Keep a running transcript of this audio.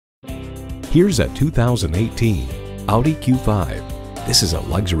Here's a 2018 Audi Q5. This is a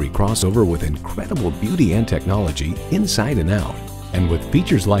luxury crossover with incredible beauty and technology inside and out. And with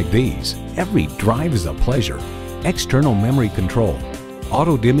features like these, every drive is a pleasure. External memory control,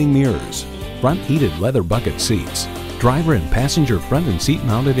 auto-dimming mirrors, front heated leather bucket seats, driver and passenger front and seat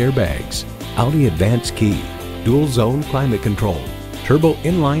mounted airbags, Audi Advanced Key, dual zone climate control, turbo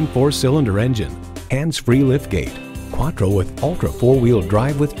inline 4-cylinder engine, hands-free liftgate, quattro with ultra 4-wheel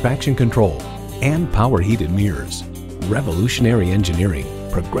drive with traction control, and power heated mirrors. Revolutionary engineering,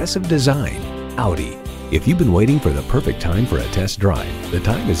 progressive design, Audi. If you've been waiting for the perfect time for a test drive, the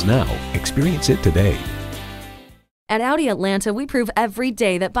time is now. Experience it today. At Audi Atlanta, we prove every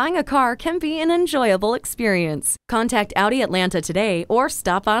day that buying a car can be an enjoyable experience. Contact Audi Atlanta today or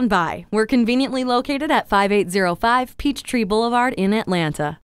stop on by. We're conveniently located at 5805 Peachtree Boulevard in Atlanta.